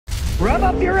Rev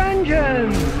up your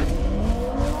engines!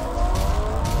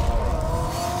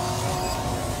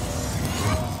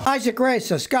 Isaac Ray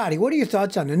says, Scotty, what are your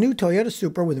thoughts on the new Toyota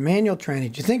Supra with a manual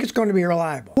tranny? Do you think it's going to be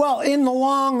reliable? Well, in the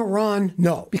long run,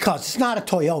 no, because it's not a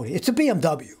Toyota. It's a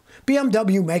BMW.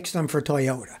 BMW makes them for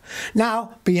Toyota.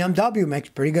 Now, BMW makes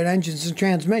pretty good engines and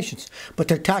transmissions, but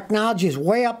their technology is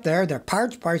way up there. Their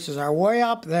parts prices are way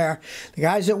up there. The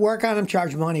guys that work on them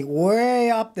charge money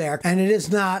way up there, and it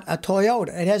is not a Toyota.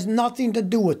 It has nothing to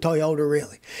do with Toyota,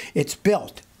 really. It's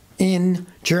built in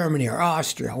Germany or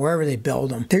Austria, wherever they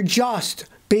build them. They're just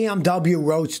BMW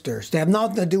Roadsters. They have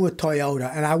nothing to do with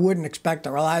Toyota, and I wouldn't expect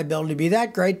the reliability to be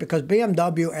that great because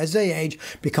BMW, as they age,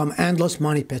 become endless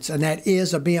money pits, and that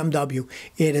is a BMW.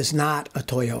 It is not a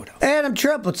Toyota. Adam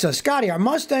Triplett says, Scotty, are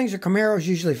Mustangs or Camaros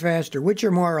usually faster? Which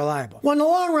are more reliable? Well, in the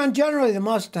long run, generally the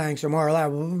Mustangs are more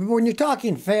reliable. When you're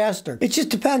talking faster, it just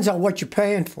depends on what you're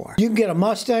paying for. You can get a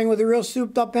Mustang with a real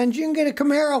souped-up engine. You can get a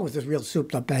Camaro with a real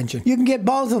souped-up engine. You can get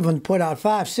both of them to put out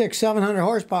 500, 600, 700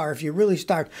 horsepower if you really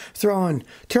start throwing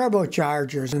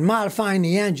turbochargers and modifying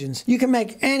the engines. You can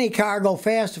make any car go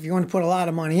fast if you want to put a lot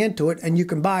of money into it, and you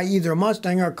can buy either a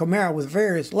Mustang or a Camaro with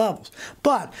various levels.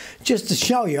 But just to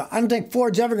show you, I don't think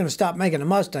Ford's ever going to stop making the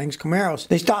Mustangs. Camaros,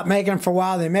 they stopped making them for a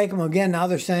while, they make them again. Now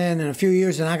they're saying in a few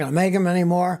years they're not going to make them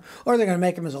anymore, or they're going to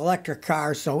make them as electric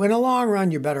cars. So in the long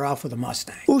run, you're better off with a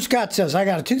Mustang. Scott says, I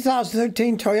got a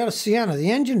 2013 Toyota Sienna.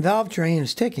 The engine valve train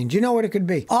is ticking. Do you know what it could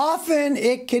be? Often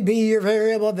it could be your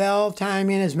variable valve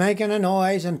timing is making a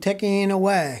noise and ticking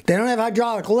away. They don't have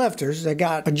hydraulic lifters. They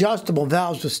got adjustable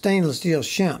valves with stainless steel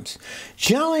shims.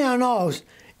 Generally on those,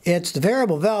 it's the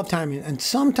variable valve timing, and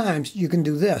sometimes you can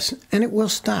do this, and it will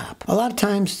stop. A lot of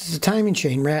times, it's the timing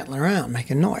chain rattling around,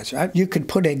 making noise, right? You could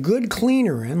put a good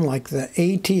cleaner in, like the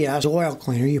ATS oil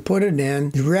cleaner. You put it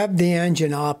in, you rev the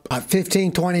engine up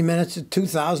 15, 20 minutes at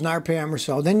 2,000 RPM or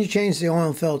so, then you change the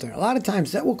oil filter. A lot of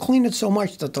times, that will clean it so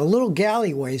much that the little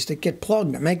galleyways that get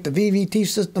plugged that make the VVT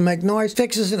system make noise,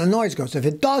 fixes it and the noise goes. If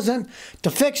it doesn't,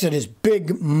 to fix it is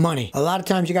big money. A lot of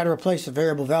times, you got to replace the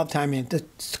variable valve timing. It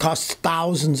costs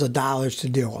thousands of dollars to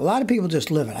do. A lot of people just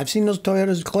live it. I've seen those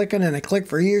Toyotas clicking, and they click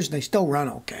for years, and they still run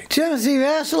okay. Timothy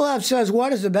Vasilev says,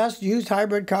 what is the best used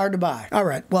hybrid car to buy? All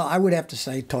right, well, I would have to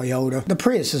say Toyota. The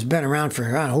Prius has been around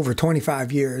for over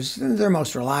 25 years. They're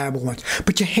most reliable ones.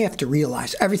 But you have to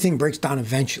realize everything breaks down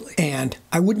eventually. And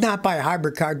I would not buy a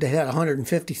hybrid car that had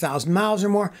 150,000 miles or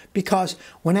more, because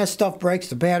when that stuff breaks,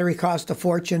 the battery costs a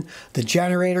fortune. The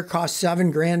generator costs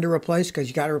 $7 grand to replace, because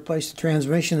you got to replace the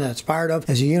transmission that it's part of.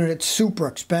 As a unit, it's super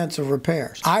expensive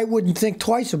repairs. I wouldn't think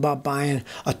twice about buying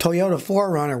a Toyota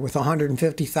 4Runner with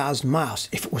 150,000 miles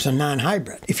if it was a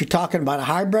non-hybrid. If you're talking about a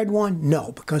hybrid one,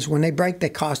 no, because when they break, they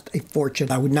cost a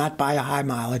fortune. I would not buy a high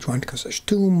mileage one because there's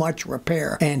too much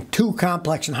repair and too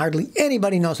complex, and hardly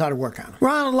anybody knows how to work on them.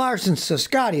 Ronald Larson says,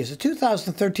 Scotty, is a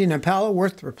 2013 Impala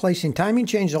worth replacing timing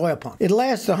change oil pump? It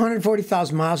lasts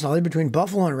 140,000 miles, and I live between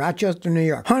Buffalo and Rochester, New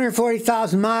York.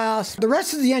 140,000 miles. The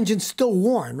rest of the engine's still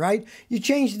worn, right? You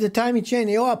change the timing chain,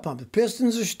 the oil pump. The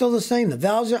pistons are still the same. The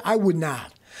valves are, I would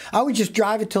not. I would just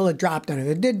drive it till it dropped, and if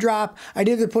it did drop, I'd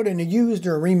either put in a used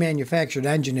or a remanufactured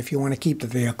engine if you want to keep the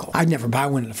vehicle. I'd never buy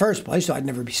one in the first place, so I'd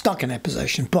never be stuck in that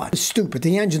position, but it's stupid.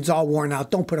 The engine's all worn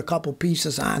out. Don't put a couple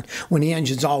pieces on when the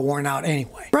engine's all worn out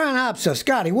anyway. Brian Hobbs says,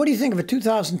 Scotty, what do you think of a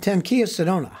 2010 Kia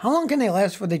Sedona? How long can they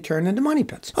last before they turn into money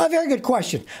pits? Well, very good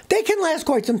question. They can last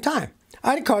quite some time.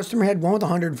 I had a customer who had one with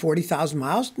 140,000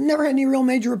 miles, never had any real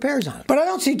major repairs on it. But I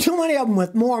don't see too many of them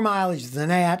with more mileage than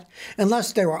that,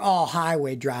 unless they were all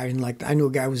highway driving. Like I knew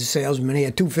a guy who was a salesman, he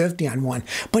had 250 on one,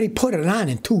 but he put it on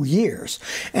in 2 years.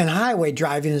 And highway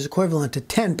driving is equivalent to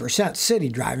 10% city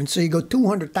driving. So you go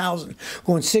 200,000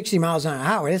 going 60 miles on an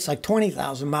hour, it's like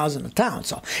 20,000 miles in a town.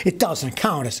 So it doesn't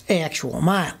count as actual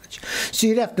mileage. So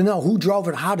you'd have to know who drove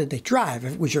it, how did they drive.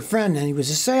 If it was your friend and he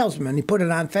was a salesman, he put it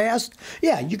on fast,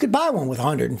 yeah, you could buy one with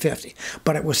 150.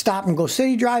 But it was stop and go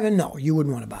city driving, no, you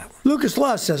wouldn't want to buy one. Lucas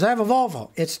Love says, I have a Volvo.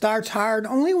 It starts hard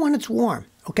only when it's warm.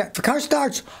 Okay, if a car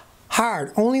starts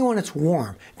hard only when it's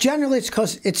warm. Generally, it's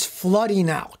because it's flooding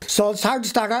out. So it's hard to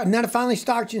start out, and then it finally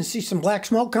starts, you can see some black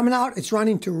smoke coming out, it's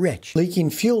running too rich. Leaking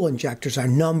fuel injectors are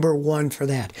 #1 for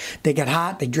that. They get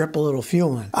hot, they drip a little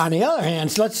fuel in. On the other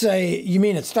hand, so let's say you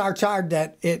mean it starts hard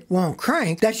that it won't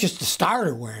crank, that's just the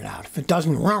starter wearing out. If it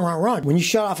doesn't run, when you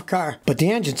shut off a car, but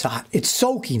the engine's hot, it's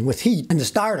soaking with heat, and the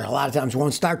starter a lot of times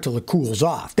won't start till it cools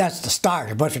off. That's the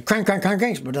starter. But if it cranks,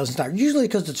 but it doesn't start, usually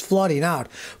because it's flooding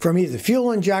out from either the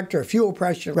fuel injector or fuel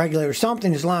pressure regulator,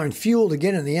 something is allowing fuel to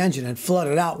get in the engine and flood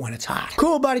it out when it's hot.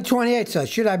 Cool Buddy 28 says,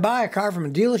 should I buy a car from a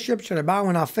dealership? Should I buy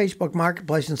one off Facebook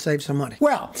Marketplace and save some money?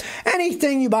 Well,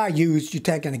 anything you buy used, you're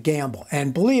taking a gamble.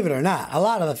 And believe it or not, a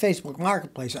lot of the Facebook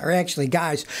Marketplace are actually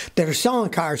guys that are selling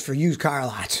cars for used car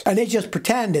lots. And they just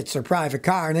pretend it's their private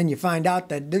car, and then you find out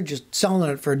that they're just selling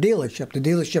it for a dealership. The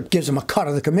dealership gives them a cut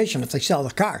of the commission if they sell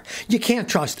the car. You can't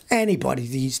trust anybody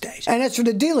these days. And as for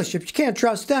the dealerships, you can't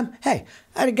trust them. Hey,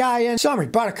 I had a guy in summer, he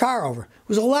bought a car over. It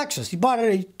was a Lexus. He bought it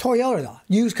at a Toyota,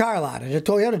 used car lot at a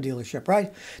Toyota dealership,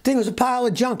 right? Thing was a pile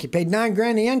of junk. He paid $9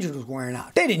 grand, the engine was wearing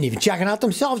out. They didn't even check it out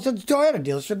themselves at the Toyota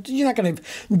dealership. You're not going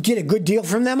to get a good deal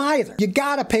from them either. You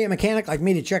got to pay a mechanic like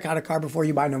me to check out a car before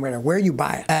you buy it, no matter where you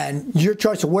buy it. And your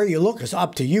choice of where you look is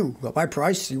up to you. Go by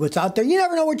price, see what's out there. You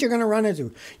never know what you're going to run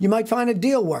into. You might find a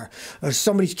deal where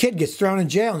somebody's kid gets thrown in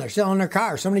jail and they're selling their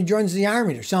car. Somebody joins the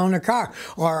army, they're selling their car.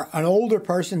 Or an older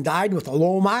person died with a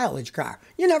low mileage car.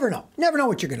 You never know. Never know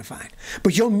what you're going to find.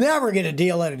 But you'll never get a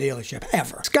deal at a dealership,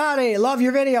 ever. Scotty, love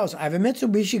your videos. I have a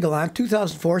Mitsubishi Galant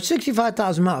 2004,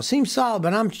 65,000 miles. Seems solid,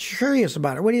 but I'm curious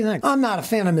about it. What do you think? I'm not a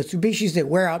fan of Mitsubishis that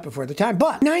wear out before the time,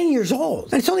 but 9 years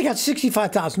old, and it's only got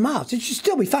 65,000 miles. It should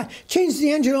still be fine. Change the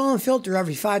engine oil and filter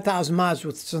every 5,000 miles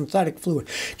with synthetic fluid.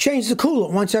 Change the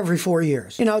coolant once every 4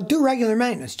 years. You know, do regular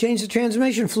maintenance. Change the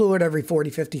transmission fluid every 40,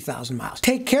 50,000 miles.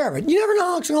 Take care of it. You never know how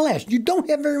long it's going to last. You don't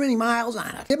have very many miles on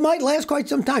it. It might last quite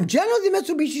some time. Generally, the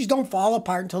Mitsubishis don't fall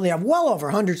apart until they have well over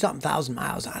 100-something thousand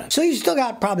miles on it. So you still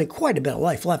got probably quite a bit of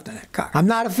life left in that car. I'm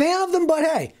not a fan of them, but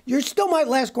hey, you still might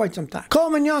last quite some time.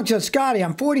 Coleman Young says, Scotty,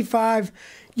 I'm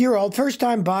 45-year-old,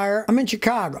 first-time buyer. I'm in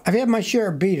Chicago. I've had my share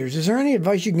of beaters. Is there any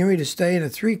advice you can give me to stay in a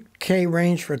 3K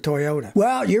range for a Toyota?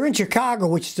 Well, you're in Chicago,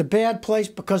 which is a bad place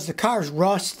because the cars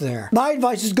rust there. My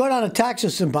advice is go down to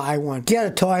Texas and buy one. Get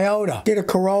a Toyota, get a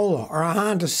Corolla, or a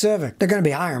Honda Civic. They're going to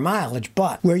be higher mileage,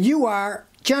 but where you are,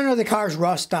 generally, the cars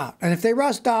rust out. And if they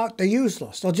rust out, they're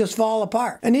useless. They'll just fall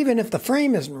apart. And even if the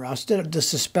frame isn't rusted, the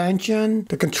suspension,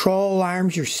 the control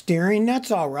arms, your steering, that's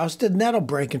all rusted, and that'll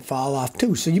break and fall off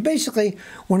too. So you basically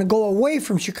want to go away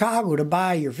from Chicago to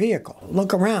buy your vehicle.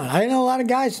 Look around. I know a lot of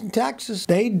guys in Texas,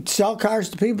 they'd sell cars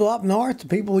to people up north. The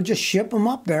people would just ship them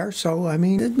up there. So, I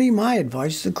mean, that'd be my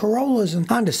advice. The Corollas and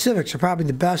Honda Civics are probably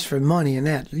the best for money in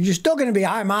that. You're still going to be a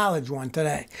high mileage one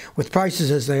today with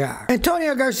prices as they are.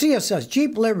 Antonio Garcia says,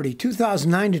 Jeep Liberty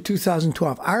 2009 to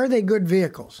 2012. Are they good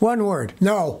vehicles? One word.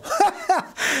 No.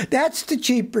 That's the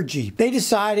cheaper Jeep. They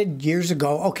decided years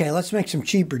ago, okay, let's make some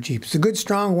cheaper Jeeps. The good,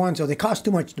 strong ones, they cost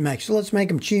too much to make, so let's make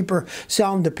them cheaper,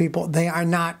 sell them to people. They are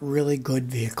not really good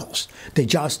vehicles. They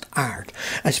just aren't.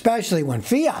 Especially when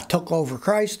Fiat took over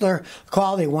Chrysler,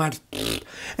 quality went,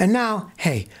 and now,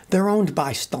 hey, they're owned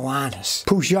by Stellantis,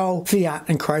 Peugeot, Fiat,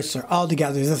 and Chrysler all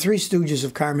together. The three stooges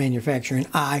of car manufacturing.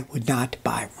 I would not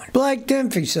buy one. Blake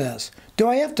Dimfy says, do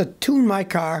I have to tune my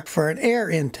car for an air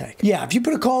intake? Yeah, if you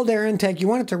put a cold air intake, you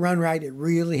want it to run right, it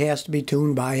really has to be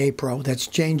tuned by a pro. That's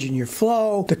changing your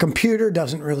flow. The computer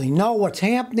doesn't really know what's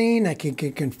happening. It can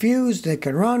get confused. It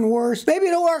can run worse. Maybe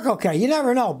it'll work okay. You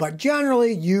never know. But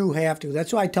generally, you have to.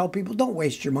 That's why I tell people, don't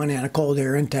waste your money on a cold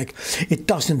air intake. It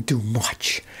doesn't do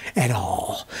much at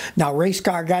all. Now, race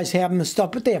car guys have them and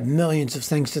stuff, but they have millions of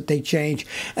things that they change,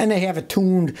 and they have it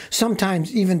tuned.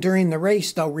 Sometimes, even during the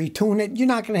race, they'll retune it. You're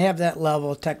not going to have that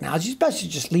level of technology. Especially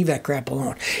just leave that crap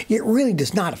alone. It really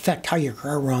does not affect how your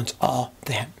car runs all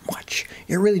that much.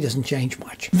 It really doesn't change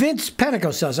much. Vince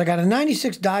Penico says, I got a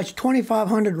 96 Dodge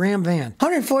 2500 Ram van,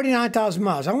 149,000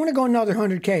 miles. I want to go another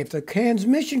 100K. If the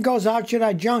transmission goes out, should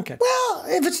I junk it? Well,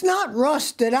 if it's not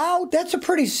rusted out, that's a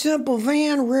pretty simple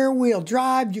van, rear wheel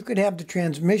drive. You could have the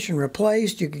transmission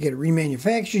replaced. You could get a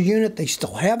remanufactured unit. They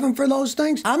still have them for those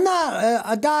things. I'm not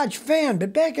a Dodge fan,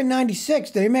 but back in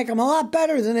 96, they make them a lot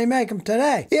better than they make them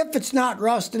today. If it's not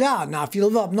rusted out. Now, if you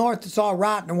live up north, it's all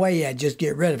rotten away. Yeah, just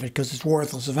get rid of it because it's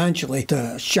worthless eventually.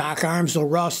 The shock arms will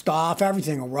rust off.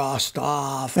 Everything will rust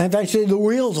off. And eventually the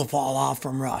wheels will fall off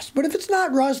from rust. But if it's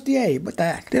not rusty, hey, what the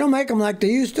heck? They don't make them like they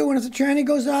used to, and if the tranny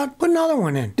goes out, put another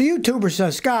one in. The YouTuber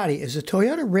says, Scotty, is a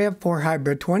Toyota RAV4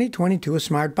 Hybrid 2022 a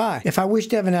smart buy? If I wish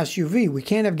to have an SUV, we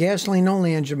can't have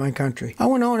gasoline-only engine in my country. I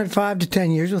want to own it 5 to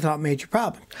 10 years without major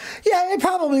problems. Yeah, it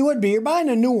probably would be. You're buying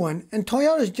a new one, and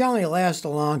Toyotas generally last a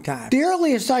long time. The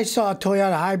earliest I saw a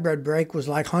Toyota hybrid break was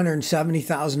like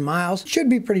 170,000 miles. Should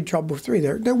be pretty trouble-free.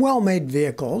 They're well-made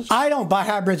vehicles. I don't buy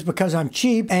hybrids because I'm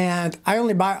cheap, and I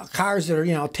only buy cars that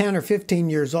are, 10 or 15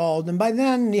 years old, and by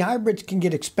then the hybrids can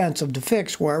get expensive to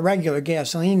fix, where a regular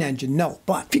gasoline engine, no.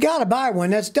 But if you gotta buy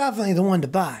one, that's definitely the one to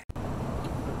buy.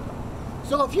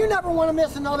 So if you never want to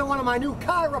miss another one of my new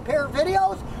car repair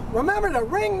videos, remember to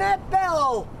ring that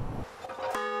bell.